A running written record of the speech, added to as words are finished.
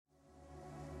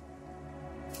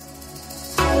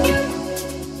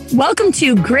Welcome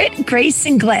to Grit, Grace,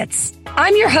 and Glitz.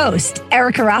 I'm your host,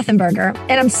 Erica Rothenberger,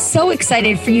 and I'm so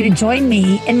excited for you to join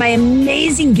me and my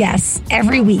amazing guests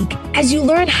every week as you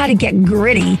learn how to get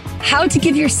gritty, how to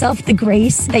give yourself the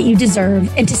grace that you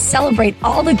deserve, and to celebrate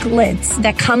all the glitz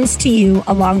that comes to you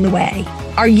along the way.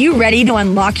 Are you ready to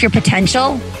unlock your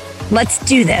potential? Let's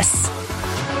do this.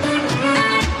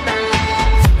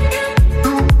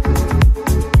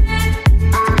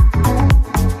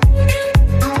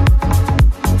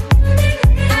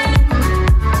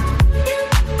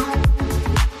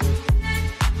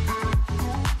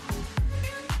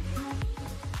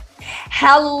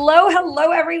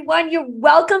 Hello, everyone. You're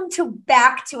welcome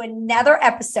back to another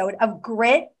episode of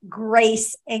Grit,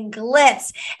 Grace, and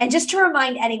Glitz. And just to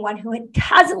remind anyone who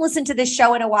hasn't listened to this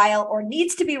show in a while or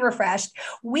needs to be refreshed,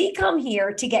 we come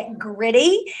here to get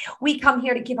gritty. We come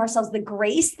here to give ourselves the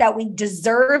grace that we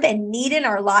deserve and need in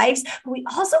our lives. But we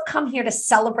also come here to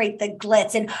celebrate the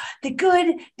glitz and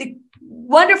the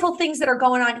wonderful things that are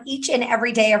going on each and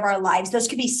every day of our lives. Those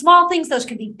could be small things. Those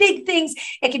could be big things.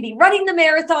 It could be running the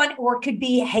marathon, or it could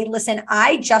be, hey, listen,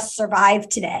 I just survived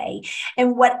today.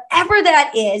 And whatever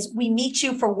that is, we meet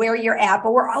you for where you're at,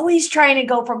 but we're always trying to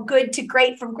go from good to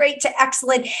great, from great to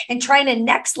excellent, and trying to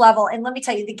next level. And let me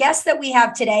tell you, the guest that we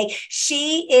have today,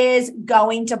 she is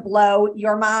going to blow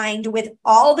your mind with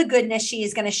all the goodness she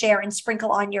is going to share and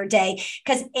sprinkle on your day.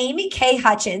 Because Amy K.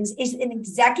 Hutchins is an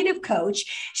executive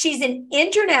coach. She's an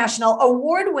international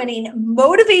award-winning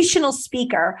motivational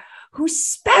speaker who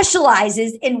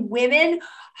specializes in women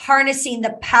harnessing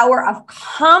the power of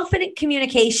confident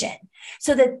communication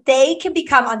so that they can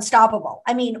become unstoppable.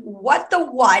 I mean,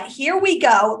 what? Here we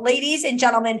go, ladies and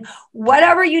gentlemen,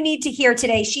 whatever you need to hear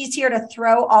today, she's here to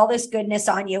throw all this goodness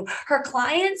on you. Her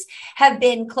clients have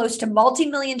been close to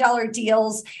multi-million-dollar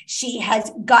deals. She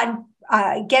has gotten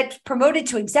get promoted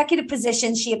to executive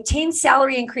positions. She obtained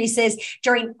salary increases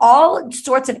during all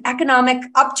sorts of economic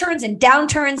upturns and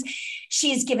downturns.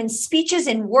 She has given speeches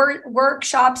and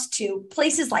workshops to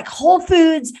places like Whole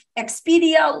Foods,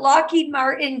 Expedia, Lockheed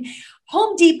Martin,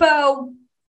 Home Depot,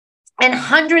 and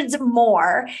hundreds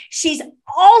more. She's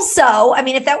also, I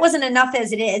mean, if that wasn't enough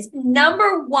as it is,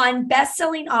 #1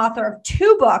 best-selling author of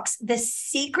 2 books, The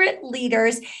Secret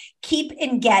Leaders Keep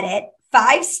and Get It,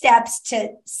 5 Steps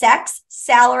to Sex,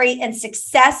 Salary, and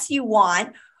Success You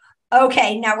Want.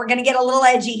 Okay, now we're going to get a little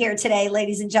edgy here today,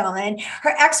 ladies and gentlemen.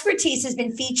 Her expertise has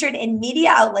been featured in media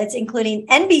outlets, including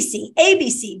NBC,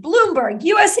 ABC, Bloomberg,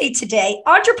 USA Today,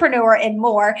 Entrepreneur, and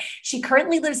more. She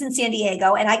currently lives in San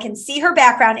Diego, and I can see her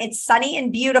background. It's sunny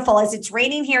and beautiful as it's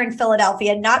raining here in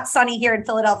Philadelphia, not sunny here in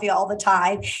Philadelphia all the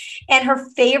time. And her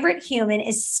favorite human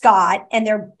is Scott and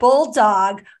their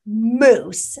bulldog,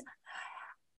 Moose.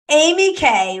 Amy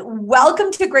K.,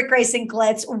 welcome to Grit, Grace, and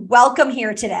Glitz. Welcome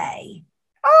here today.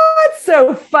 Oh, it's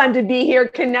so fun to be here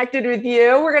connected with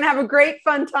you. We're going to have a great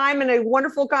fun time and a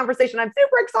wonderful conversation. I'm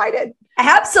super excited.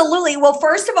 Absolutely. Well,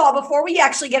 first of all, before we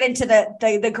actually get into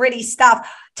the gritty stuff,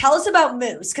 tell us about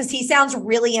Moose, because he sounds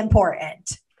really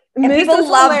important. And Moose people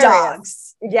love hilarious.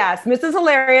 dogs. Yes, Moose is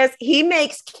hilarious. He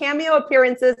makes cameo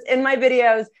appearances in my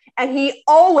videos, and he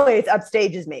always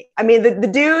upstages me. I mean, the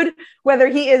dude, whether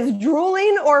he is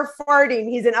drooling or farting,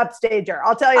 he's an upstager.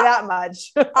 I'll tell you that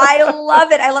much. I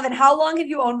love it. I love it. How long have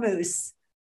you owned Moose?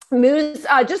 Moose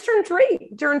just turned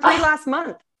 3 last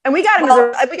month. And we got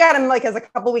him like as a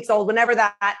couple weeks old, whenever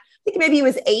that, I think maybe he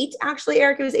was 8, actually,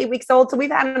 Eric, he was 8 weeks old. So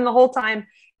we've had him the whole time.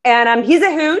 And he's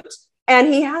a hoot and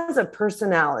he has a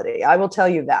personality. I will tell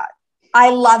you that. I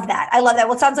love that.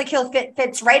 Well, it sounds like he'll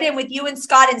fits right in with you and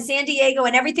Scott and San Diego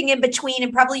and everything in between,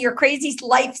 and probably your crazy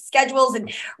life schedules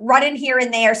and running here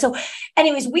and there. So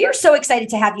anyways, we are so excited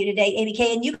to have you today, Amy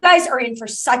K. And you guys are in for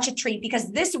such a treat,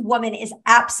 because this woman is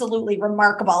absolutely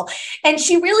remarkable. And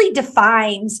she really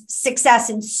defines success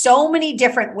in so many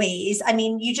different ways. I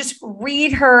mean, you just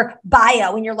read her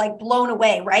bio and you're like blown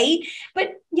away, right?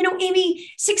 But you know,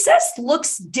 Amy, success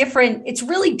looks different. It's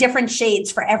really different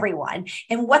shades for everyone.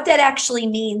 And what that actually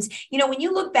means, you know, when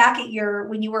you look back at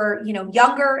when you were, you know,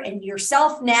 younger and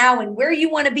yourself now and where you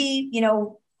want to be, you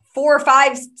know, 4 or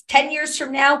 5, 10 years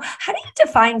from now, how do you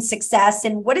define success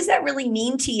and what does that really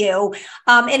mean to you?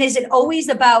 And is it always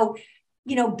about,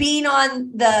 you know, being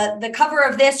on the cover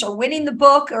of this or winning the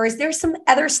book, or is there some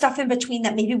other stuff in between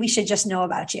that maybe we should just know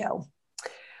about you?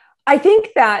 I think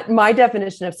that my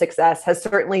definition of success has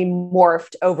certainly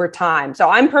morphed over time. So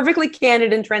I'm perfectly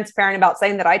candid and transparent about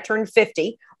saying that I turned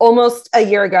 50 almost a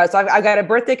year ago. So I've got a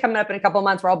birthday coming up in a couple of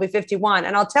months where I'll be 51.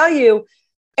 And I'll tell you,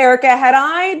 Erica, had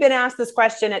I been asked this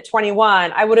question at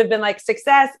 21, I would have been like,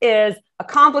 success is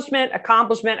accomplishment,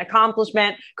 accomplishment,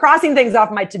 accomplishment, crossing things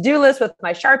off my to-do list with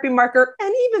my Sharpie marker.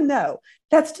 And even though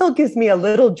that still gives me a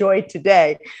little joy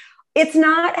today, it's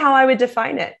not how I would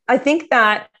define it. I think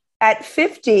that at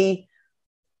 50,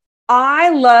 I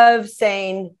love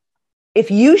saying,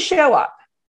 if you show up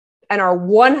and are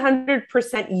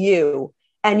 100% you,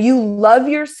 and you love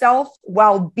yourself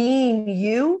while being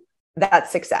you,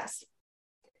 that's success.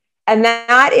 And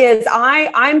that is,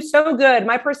 I'm so good.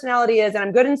 My personality is, and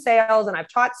I'm good in sales and I've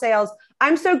taught sales.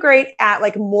 I'm so great at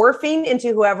like morphing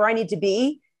into whoever I need to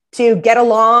be to get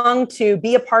along, to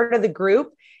be a part of the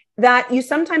group, that you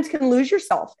sometimes can lose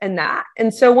yourself in that.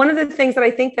 And so one of the things that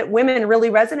I think that women really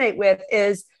resonate with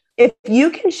is, if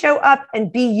you can show up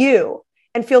and be you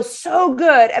and feel so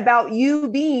good about you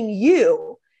being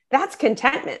you, that's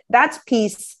contentment, that's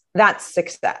peace, that's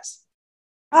success.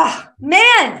 Oh,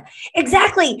 man,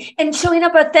 exactly. And showing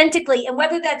up authentically. And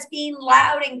whether that's being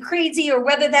loud and crazy, or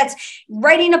whether that's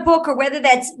writing a book, or whether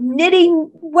that's knitting,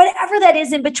 whatever that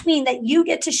is in between, that you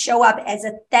get to show up as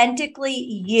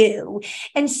authentically you.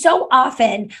 And so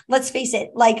often, let's face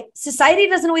it, like society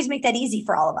doesn't always make that easy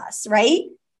for all of us, right?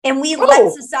 And we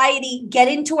let society get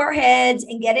into our heads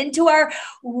and get into our,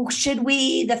 should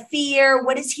we, the fear,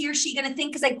 what is he or she going to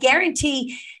think? Because I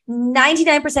guarantee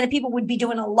 99% of people would be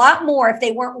doing a lot more if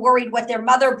they weren't worried what their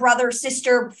mother, brother,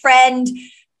 sister, friend,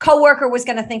 coworker was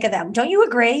going to think of them. Don't you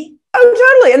agree?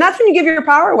 Oh, totally. And that's when you give your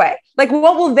power away. Like,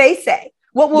 what will they say?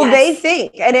 What will they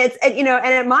think? And it's, and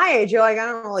at my age, you're like, I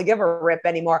don't really give a rip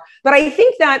anymore. But I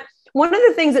think that one of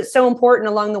the things that's so important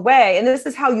along the way, and this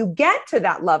is how you get to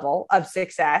that level of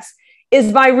success,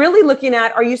 is by really looking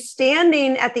at, are you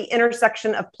standing at the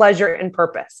intersection of pleasure and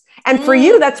purpose? And for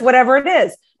you, that's whatever it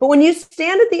is. But when you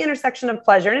stand at the intersection of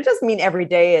pleasure, and it doesn't mean every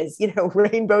day is,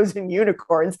 rainbows and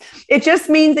unicorns. It just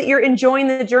means that you're enjoying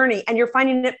the journey and you're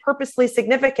finding it purposely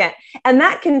significant. And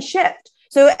that can shift.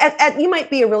 So you might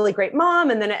be a really great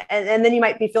mom, and then you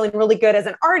might be feeling really good as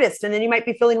an artist, and then you might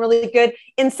be feeling really good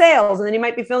in sales, and then you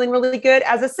might be feeling really good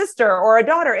as a sister or a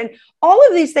daughter. And all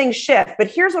of these things shift. But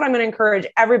here's what I'm going to encourage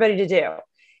everybody to do.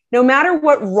 No matter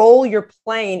what role you're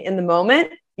playing in the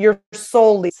moment, your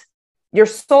soul leads. Your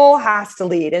soul has to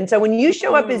lead. And so when you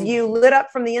show up as you, lit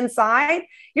up from the inside,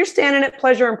 you're standing at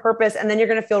pleasure and purpose, and then you're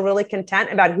going to feel really content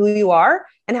about who you are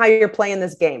and how you're playing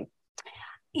this game.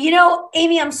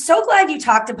 Amy, I'm so glad you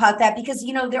talked about that, because,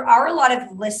 there are a lot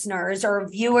of listeners or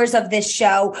viewers of this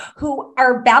show who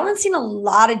are balancing a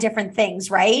lot of different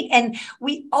things, right? And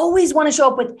we always want to show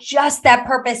up with just that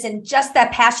purpose and just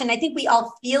that passion. I think we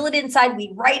all feel it inside.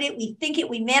 We write it, we think it,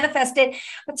 we manifest it,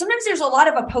 but sometimes there's a lot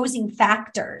of opposing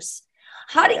factors.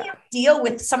 How do you deal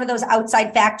with some of those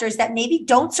outside factors that maybe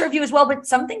don't serve you as well, but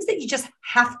some things that you just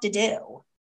have to do?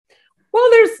 Well,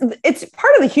 it's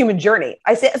part of the human journey.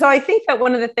 I think that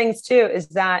one of the things too is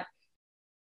that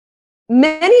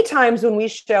many times when we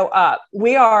show up,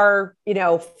 we are,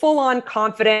 full on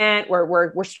confident.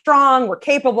 We're strong. We're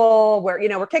capable.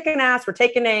 We're kicking ass. We're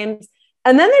taking names.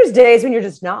 And then there's days when you're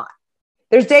just not.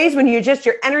 There's days when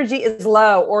your energy is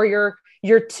low, or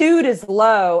your toot is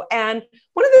low. And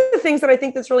one of the things that I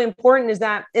think that's really important is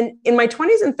that in my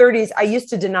 20s and 30s, I used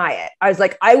to deny it. I was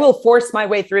like, I will force my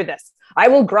way through this. I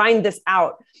will grind this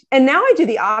out. And now I do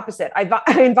the opposite. I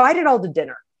invite it all to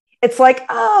dinner. It's like,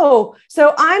 oh,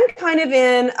 so I'm kind of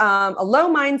in a low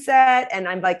mindset, and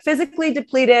I'm like physically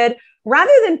depleted.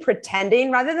 Rather than pretending,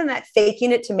 rather than that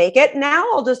faking it to make it, now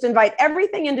I'll just invite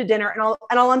everything into dinner, and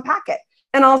I'll unpack it.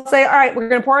 And I'll say, all right, we're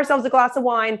going to pour ourselves a glass of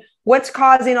wine. What's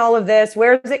causing all of this?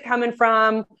 Where is it coming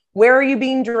from? Where are you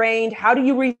being drained? How do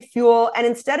you refuel? And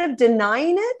instead of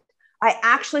denying it, I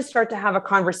actually start to have a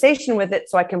conversation with it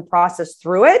so I can process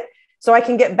through it, so I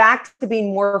can get back to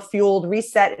being more fueled,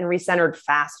 reset, and recentered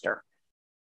faster.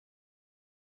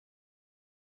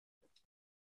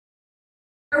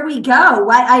 There we go.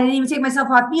 I didn't even take myself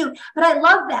off mute, but I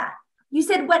love that. You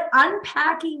said, what,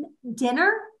 unpacking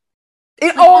dinner?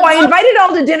 I invite it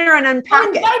all to dinner and unpack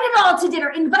it. Invite it all to dinner.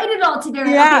 Invite it all to dinner.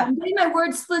 Yeah. Okay, I'm getting my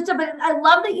words split up, but I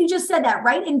love that you just said that,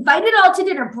 right? Invite it all to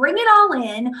dinner. Bring it all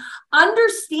in,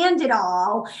 understand it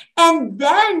all, and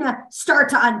then start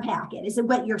to unpack it. Is it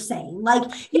what you're saying? Like,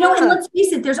 and let's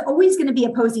face it, there's always going to be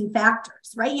opposing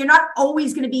factors, right? You're not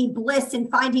always going to be bliss and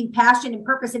finding passion and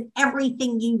purpose in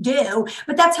everything you do,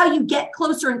 but that's how you get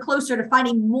closer and closer to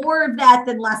finding more of that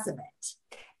than less of it.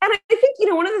 And I think,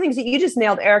 one of the things that you just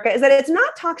nailed, Erica, is that it's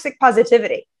not toxic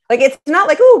positivity. Like, it's not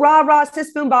like, oh, rah, rah,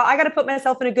 sis, boom, bah, I got to put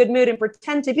myself in a good mood and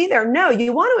pretend to be there. No,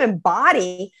 you want to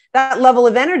embody that level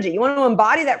of energy. You want to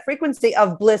embody that frequency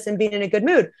of bliss and being in a good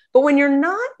mood. But when you're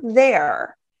not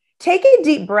there, take a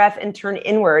deep breath and turn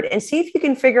inward and see if you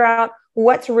can figure out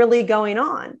what's really going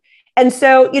on. And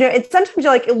so, it's sometimes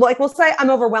you're like we'll say, I'm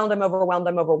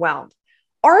overwhelmed.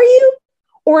 Are you?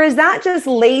 Or is that just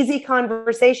lazy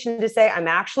conversation to say, I'm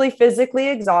actually physically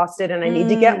exhausted and I need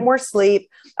to get more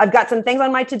sleep. I've got some things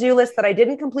on my to-do list that I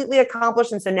didn't completely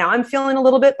accomplish. And so now I'm feeling a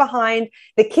little bit behind.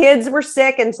 The kids were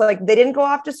sick and so they didn't go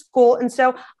off to school. And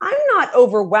so I'm not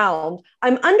overwhelmed.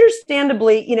 I'm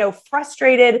understandably,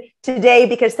 frustrated today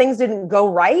because things didn't go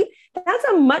right. That's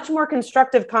a much more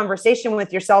constructive conversation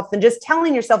with yourself than just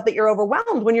telling yourself that you're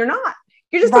overwhelmed when you're not.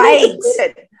 You're just right.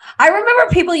 I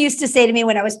remember people used to say to me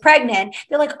when I was pregnant,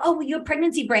 they're like, oh, well, you have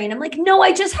pregnancy brain. I'm like, no,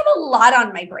 I just have a lot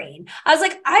on my brain. I was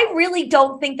like, I really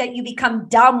don't think that you become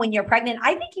dumb when you're pregnant.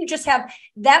 I think you just have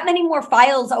that many more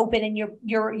files open in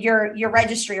your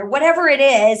registry or whatever it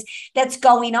is that's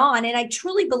going on. And I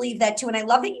truly believe that too. And I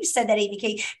love that you said that, Amy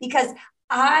Kay, because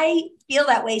I feel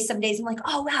that way some days. I'm like,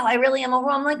 oh, wow, I really am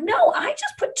overwhelmed. I'm like, no, I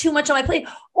just put too much on my plate,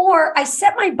 or I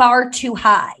set my bar too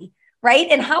high. Right.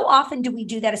 And how often do we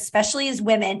do that, especially as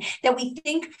women, that we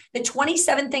think the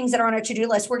 27 things that are on our to-do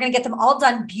list, we're going to get them all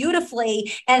done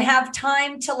beautifully and have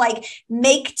time to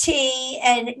make tea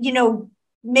and,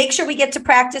 make sure we get to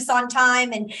practice on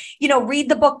time and, read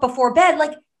the book before bed.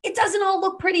 It doesn't all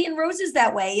look pretty and roses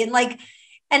that way.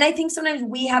 And I think sometimes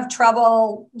we have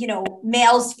trouble,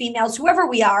 males, females, whoever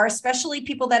we are, especially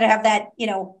people that have that,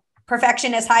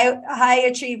 perfectionist, high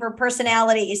achiever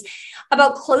personalities,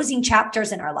 about closing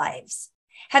chapters in our lives.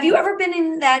 Have you ever been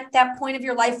in that point of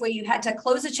your life where you had to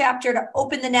close a chapter to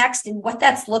open the next, and what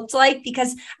that's looked like?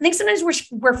 Because I think sometimes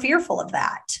we're fearful of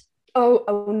that.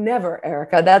 Oh, never,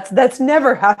 Erica. That's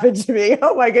never happened to me.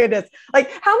 Oh my goodness.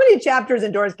 How many chapters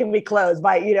and doors can we close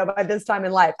by this time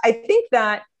in life? I think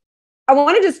that I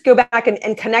want to just go back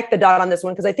and connect the dot on this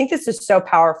one, because I think this is so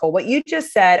powerful. What you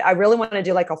just said, I really want to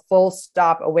do a full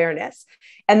stop awareness.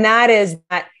 And that is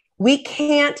that we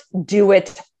can't do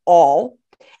it all.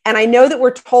 And I know that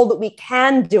we're told that we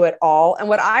can do it all. And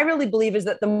what I really believe is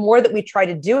that the more that we try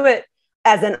to do it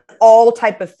as an all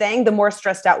type of thing, the more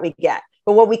stressed out we get.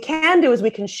 But what we can do is we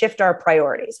can shift our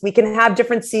priorities. We can have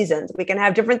different seasons. We can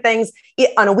have different things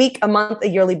on a week, a month, a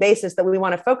yearly basis that we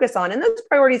want to focus on. And those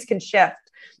priorities can shift.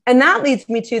 And that leads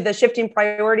me to the shifting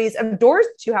priorities of doors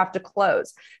that you have to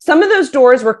close. Some of those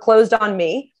doors were closed on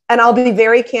me. And I'll be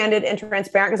very candid and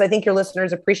transparent because I think your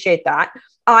listeners appreciate that.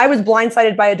 I was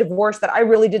blindsided by a divorce that I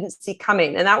really didn't see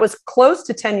coming. And that was close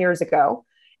to 10 years ago.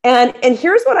 And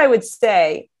here's what I would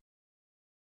say.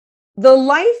 The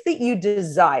life that you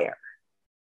desire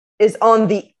is on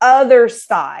the other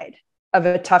side of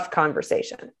a tough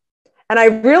conversation. And I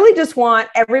really just want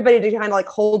everybody to kind of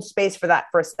hold space for that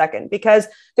for a second, because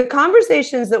the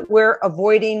conversations that we're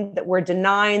avoiding, that we're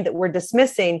denying, that we're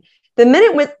dismissing, the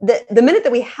minute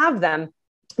that we have them,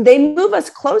 they move us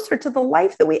closer to the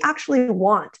life that we actually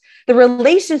want, the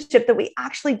relationship that we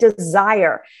actually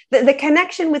desire, the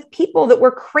connection with people that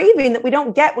we're craving that we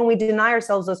don't get when we deny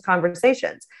ourselves those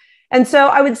conversations. And so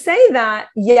I would say that,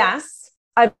 yes,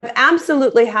 I've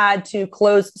absolutely had to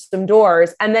close some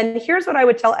doors. And then here's what I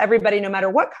would tell everybody, no matter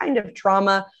what kind of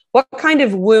trauma, what kind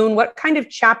of wound, what kind of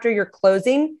chapter you're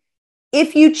closing,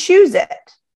 if you choose it,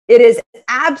 it is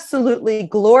absolutely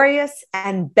glorious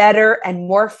and better and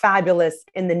more fabulous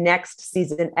in the next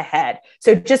season ahead.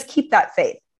 So just keep that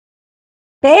faith.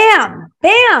 Bam,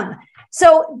 bam.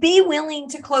 So be willing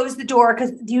to close the door,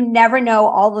 because you never know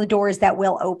all the doors that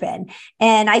will open.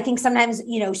 And I think sometimes,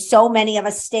 so many of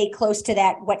us stay close to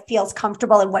that, what feels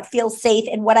comfortable and what feels safe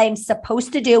and what I am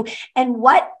supposed to do and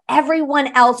what everyone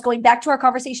else, going back to our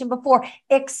conversation before,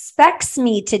 expects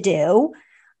me to do.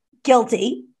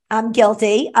 Guilty. I'm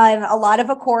guilty. A lot of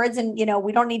accords, and,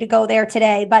 we don't need to go there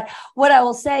today. But what I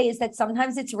will say is that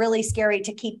sometimes it's really scary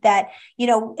to keep that,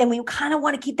 and we kind of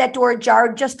want to keep that door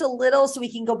ajar just a little so we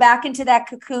can go back into that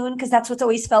cocoon, because that's what's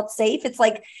always felt safe. It's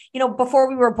before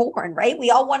we were born, right?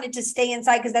 We all wanted to stay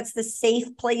inside because that's the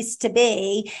safe place to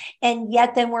be. And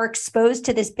yet then we're exposed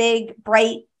to this big,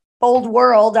 bright, bold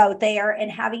world out there,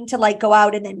 and having to go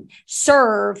out and then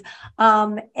serve,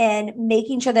 and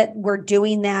making sure that we're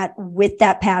doing that with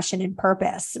that passion and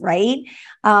purpose. Right.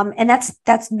 And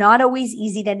that's not always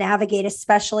easy to navigate,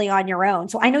 especially on your own.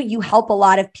 So I know you help a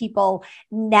lot of people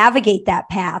navigate that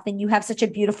path, and you have such a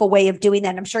beautiful way of doing that.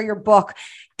 And I'm sure your book,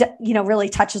 really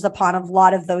touches upon a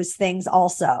lot of those things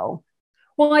also.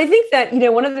 Well, I think that,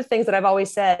 one of the things that I've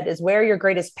always said is where your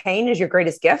greatest pain is your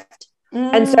greatest gift.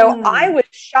 And so I was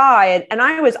shy and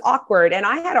I was awkward, and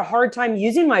I had a hard time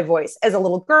using my voice as a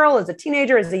little girl, as a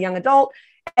teenager, as a young adult.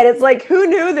 And it's who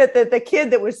knew that the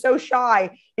kid that was so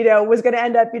shy, was going to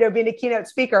end up, being a keynote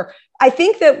speaker. I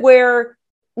think that where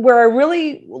where I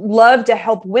really love to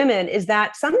help women is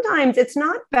that sometimes it's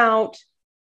not about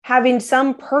having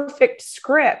some perfect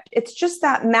script. It's just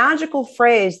that magical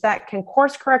phrase that can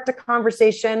course correct a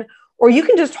conversation, or you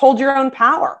can just hold your own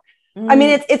power. I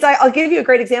mean, I'll give you a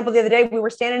great example. The other day, we were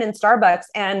standing in Starbucks,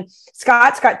 and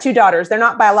Scott's got 2 daughters. They're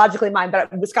not biologically mine, but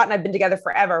Scott and I've been together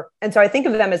forever. And so I think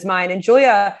of them as mine. And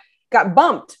Julia got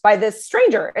bumped by this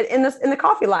stranger in the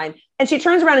coffee line. And she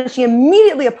turns around and she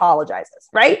immediately apologizes.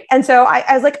 Right. And so I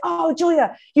was like, oh,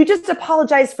 Julia, you just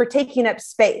apologized for taking up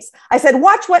space. I said,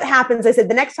 watch what happens. I said,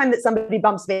 the next time that somebody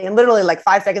bumps me, and literally like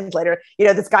 5 seconds later,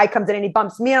 this guy comes in and he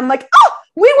bumps me. And I'm like, oh,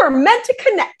 we were meant to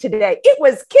connect today. It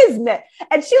was kismet.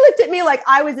 And she looked at me like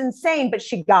I was insane, but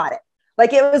she got it.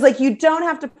 Like, it was like, you don't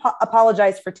have to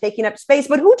apologize for taking up space.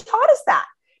 But who taught us that?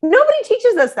 Nobody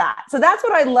teaches us that. So that's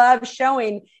what I love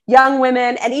showing young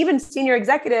women and even senior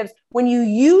executives. When you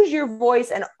use your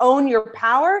voice and own your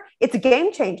power, it's a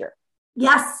game changer.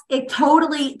 Yes, it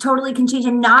totally can change,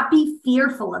 and not be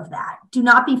fearful of that. Do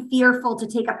not be fearful to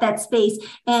take up that space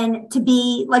and to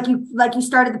be like you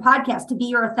started the podcast, to be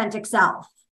your authentic self.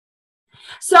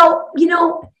 So,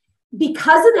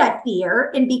 because of that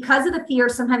fear, and because of the fear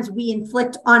sometimes we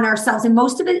inflict on ourselves, and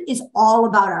most of it is all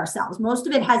about ourselves. Most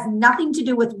of it has nothing to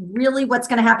do with really what's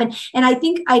going to happen. And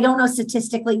I don't know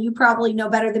statistically, you probably know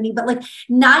better than me, but like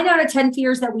 9 out of 10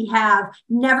 fears that we have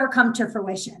never come to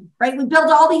fruition, right? We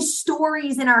build all these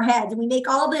stories in our heads, and we make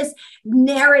all this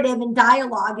narrative and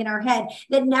dialogue in our head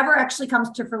that never actually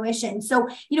comes to fruition. So,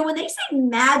 when they say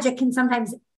magic can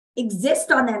sometimes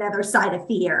exist on that other side of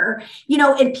fear,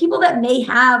 and people that may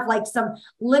have like some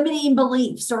limiting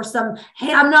beliefs or some,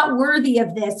 hey, I'm not worthy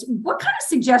of this. What kind of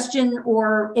suggestion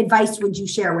or advice would you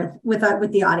share with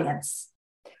the audience?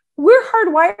 We're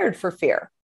hardwired for fear.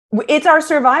 It's our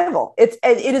survival. It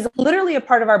is literally a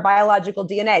part of our biological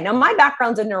DNA. Now, my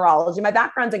background's in neurology, my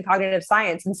background's in cognitive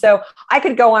science. And so I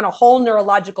could go on a whole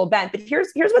neurological bent, but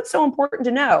here's what's so important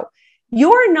to know.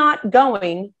 You're not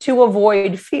going to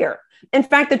avoid fear. In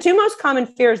fact, the 2 most common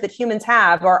fears that humans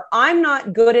have are, I'm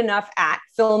not good enough at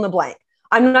fill in the blank.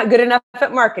 I'm not good enough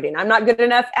at marketing. I'm not good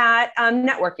enough at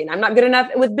networking. I'm not good enough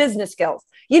with business skills.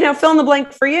 Fill in the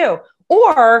blank for you.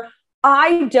 Or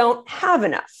I don't have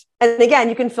enough. And again,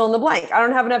 you can fill in the blank. I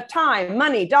don't have enough time,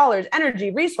 money, dollars,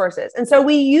 energy, resources. And so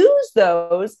we use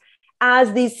those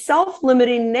as these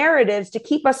self-limiting narratives to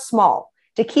keep us small,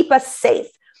 to keep us safe.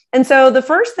 And so the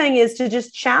first thing is to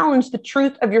just challenge the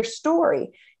truth of your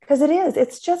story. Because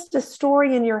it's just a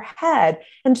story in your head.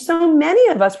 And so many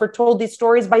of us were told these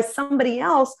stories by somebody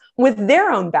else with their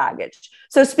own baggage.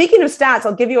 So speaking of stats,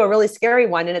 I'll give you a really scary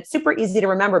one. And it's super easy to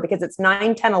remember because it's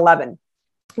 9, 10, 11.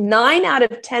 9 out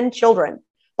of 10 children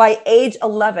by age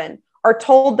 11 are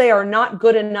told they are not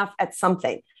good enough at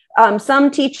something.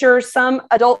 Some teacher, some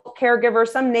adult caregiver,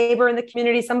 some neighbor in the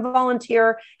community, some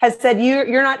volunteer has said,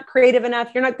 you're not creative enough.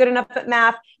 You're not good enough at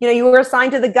math. You were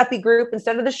assigned to the guppy group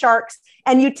instead of the sharks.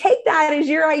 And you take that as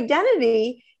your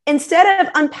identity instead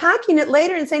of unpacking it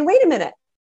later and saying, wait a minute,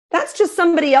 that's just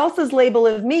somebody else's label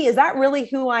of me. Is that really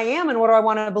who I am? And what do I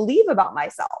want to believe about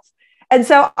myself? And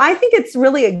so I think it's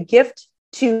really a gift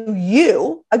to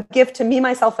you, a gift to me,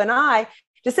 myself, and I,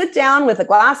 to sit down with a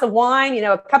glass of wine,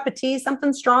 a cup of tea,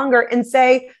 something stronger, and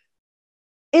say,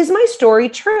 is my story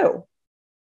true?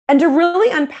 And to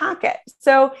really unpack it.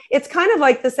 So it's kind of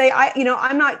like to say,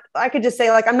 I could just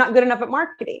say like, I'm not good enough at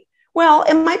marketing. Well,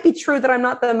 it might be true that I'm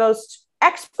not the most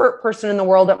expert person in the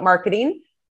world at marketing,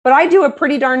 but I do a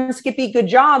pretty darn skippy good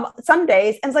job some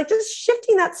days. And it's like just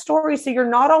shifting that story so you're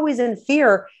not always in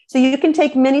fear, so you can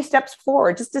take many steps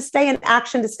forward, just to stay in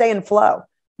action, to stay in flow.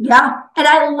 Yeah. And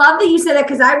I love that you said that,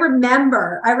 because I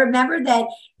remember that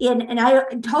and I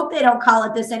hope they don't call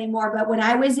it this anymore, but when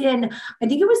I was in, I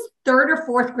think it was 3rd or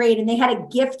 4th grade, and they had a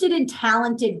gifted and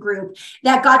talented group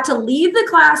that got to leave the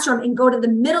classroom and go to the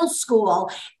middle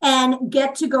school and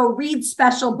get to go read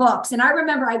special books. And I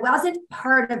remember I wasn't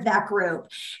part of that group.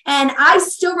 And I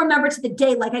still remember to the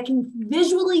day, like I can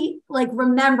visually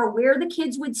remember where the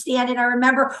kids would stand. And I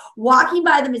remember walking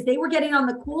by them as they were getting on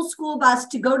the cool school bus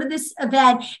to go to this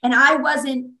event. And I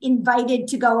wasn't invited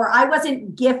to go, or I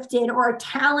wasn't gifted or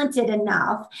talented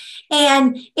enough.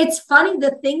 And it's funny,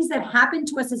 the things that happen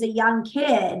to us as a young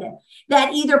kid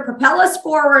that either propel us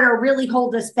forward or really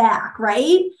hold us back,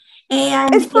 right?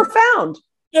 And it's profound.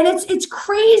 And it's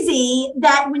crazy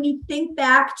that when you think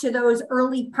back to those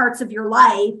early parts of your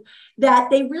life, that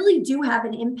they really do have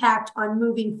an impact on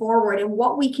moving forward and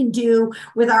what we can do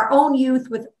with our own youth,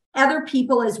 with other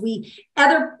people,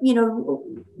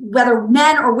 whether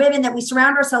men or women that we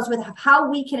surround ourselves with, how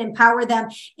we can empower them.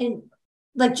 And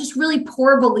like just really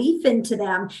pour belief into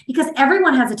them, because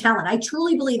everyone has a talent. I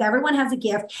truly believe everyone has a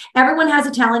gift, everyone has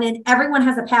a talent, and everyone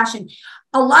has a passion.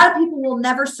 A lot of people will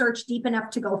never search deep enough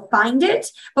to go find it,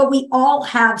 but we all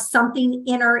have something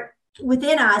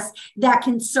within us that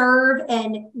can serve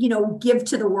and, give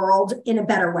to the world in a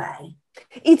better way.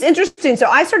 It's interesting. So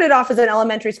I started off as an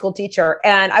elementary school teacher,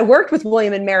 and I worked with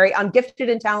William and Mary on gifted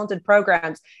and talented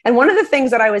programs. And one of the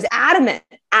things that I was adamant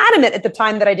at the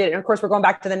time that I did it, and of course we're going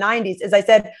back to the 90s, is I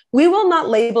said, we will not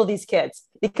label these kids,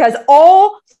 because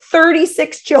all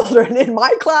 36 children in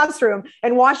my classroom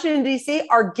in Washington, D.C.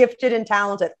 are gifted and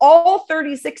talented, all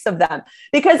 36 of them.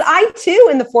 Because I too,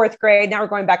 in the 4th grade, now we're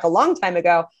going back a long time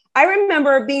ago, I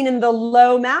remember being in the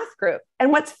low math group. And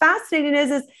what's fascinating is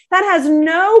that has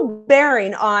no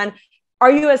bearing on, are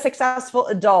you a successful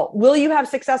adult? Will you have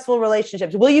successful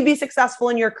relationships? Will you be successful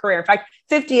in your career? In fact,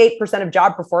 58% of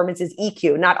job performance is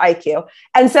EQ, not IQ.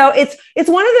 And so it's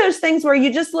one of those things where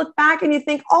you just look back and you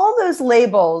think all those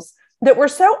labels that were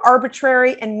so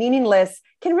arbitrary and meaningless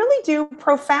can really do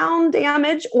profound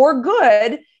damage or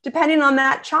good, depending on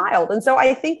that child. And so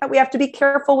I think that we have to be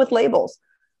careful with labels.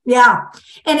 Yeah.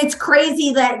 And it's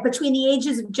crazy that between the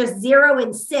ages of just 0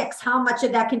 and 6, how much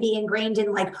of that can be ingrained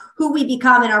in like who we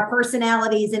become and our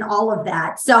personalities and all of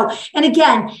that. So, and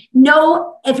again,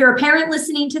 if you're a parent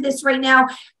listening to this right now,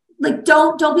 like,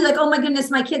 don't be like, oh my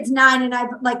goodness, my kid's 9 and I've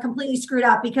like completely screwed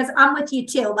up, because I'm with you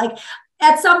too. Like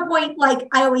at some point, like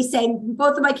I always say,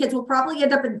 both of my kids will probably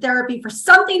end up in therapy for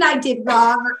something I did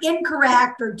wrong or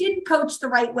incorrect or didn't coach the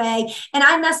right way. And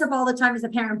I mess up all the time as a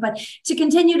parent, but to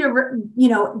continue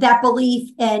to, that belief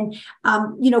and,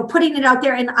 putting it out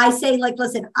there. And I say, like,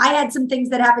 listen, I had some things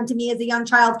that happened to me as a young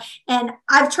child, and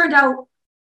I've turned out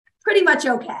pretty much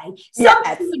okay. Some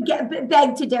would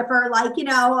beg to differ, like,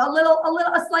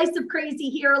 a slice of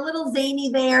crazy here, a little zany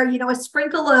there, a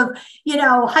sprinkle of,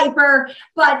 hyper,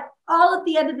 but all at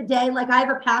the end of the day, like I have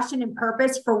a passion and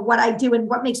purpose for what I do and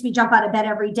what makes me jump out of bed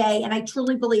every day. And I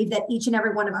truly believe that each and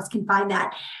every one of us can find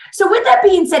that. So with that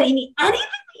being said, Amy, anything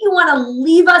that you want to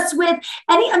leave us with?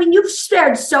 You've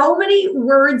shared so many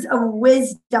words of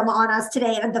wisdom on us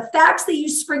today, and the facts that you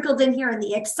sprinkled in here and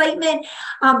the excitement,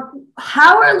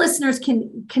 how our listeners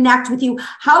can connect with you,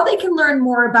 how they can learn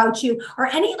more about you, or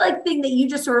any like thing that you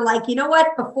just were like, you know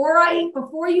what,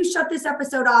 before you shut this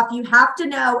episode off, you have to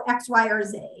know X, Y, or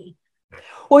Z.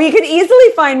 Well, you can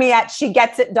easily find me at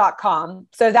shegetsit.com.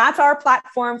 So that's our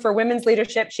platform for women's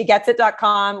leadership,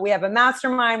 shegetsit.com. We have a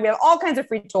mastermind. We have all kinds of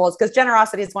free tools because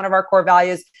generosity is one of our core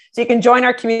values. So you can join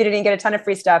our community and get a ton of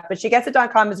free stuff. But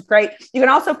shegetsit.com is great. You can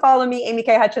also follow me, Amy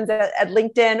K. Hutchins, at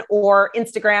LinkedIn or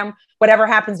Instagram, whatever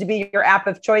happens to be your app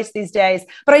of choice these days.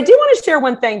 But I do want to share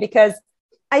one thing, because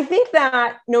I think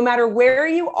that no matter where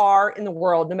you are in the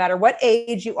world, no matter what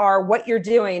age you are, what you're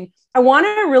doing, I want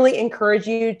to really encourage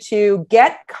you to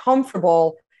get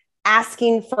comfortable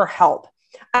asking for help.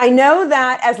 I know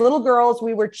that as little girls,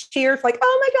 we were cheered like,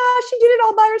 oh my gosh, she did it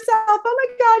all by herself. Oh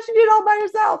my gosh, she did it all by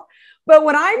herself. But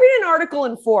when I read an article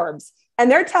in Forbes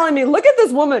and they're telling me, look at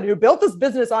this woman who built this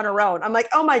business on her own, I'm like,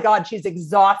 oh my God, she's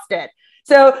exhausted.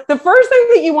 So the first thing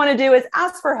that you want to do is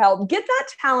ask for help, get that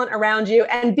talent around you,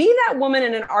 and be that woman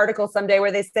in an article someday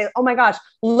where they say, oh my gosh,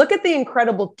 look at the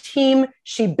incredible team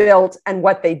she built and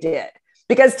what they did.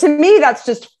 Because to me, that's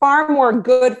just far more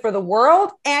good for the world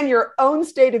and your own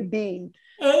state of being.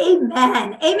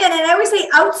 Amen. Amen. And I always say,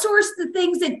 outsource the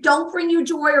things that don't bring you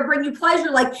joy or bring you pleasure.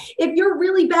 Like if you're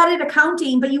really bad at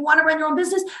accounting, but you want to run your own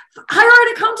business, hire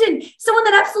an accountant, someone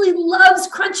that absolutely loves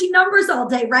crunching numbers all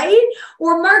day, right?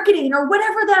 Or marketing or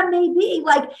whatever that may be.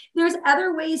 Like there's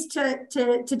other ways to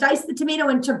dice the tomato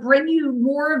and to bring you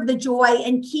more of the joy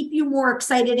and keep you more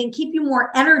excited and keep you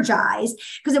more energized.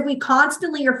 Because if we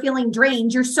constantly are feeling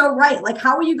drained, you're so right. Like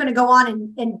how are you going to go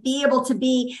on and be able to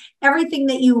be everything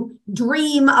that you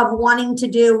dream of wanting to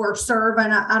do or serve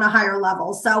on a higher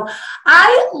level? So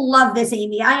I love this,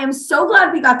 Amy. I am so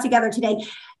glad we got together today.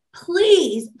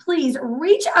 Please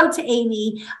reach out to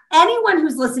Amy. Anyone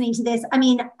who's listening to this, I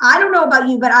mean, I don't know about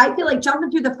you, but I feel like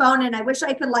jumping through the phone, and I wish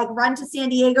I could like run to San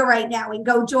Diego right now and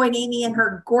go join Amy in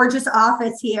her gorgeous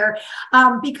office here,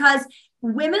 because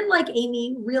women like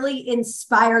Amy really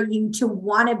inspire you to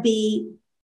want to be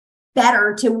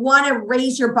better, to want to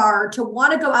raise your bar, to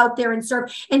want to go out there and serve.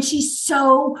 And she's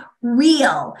so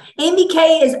real. Amy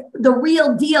K is the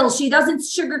real deal. She doesn't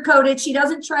sugarcoat it. She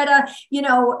doesn't try to,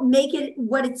 make it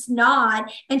what it's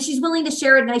not. And she's willing to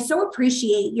share it. And I so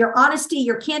appreciate your honesty,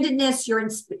 your candidness, your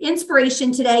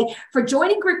inspiration today for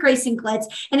joining Grit, Grace, and Glitz.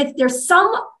 And if there's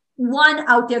some anyone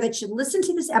out there that should listen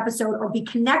to this episode or be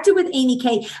connected with Amy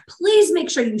Kay, please make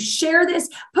sure you share this,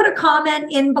 put a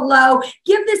comment in below,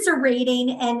 give this a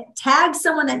rating, and tag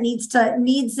someone that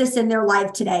needs this in their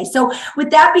life today. So with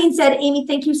that being said, Amy,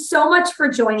 thank you so much for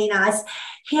joining us.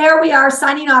 Here we are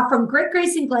signing off from Grit,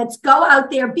 Grace, and Glitz. Go out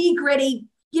there, be gritty,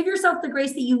 give yourself the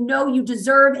grace that you know you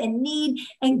deserve and need,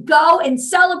 and go and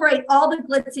celebrate all the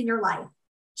glitz in your life.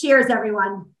 Cheers,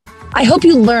 everyone. I hope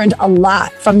you learned a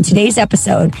lot from today's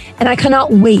episode, and I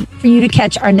cannot wait for you to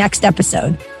catch our next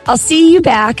episode. I'll see you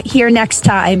back here next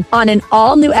time on an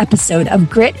all new episode of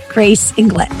Grit, Grace, and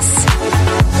Glitz.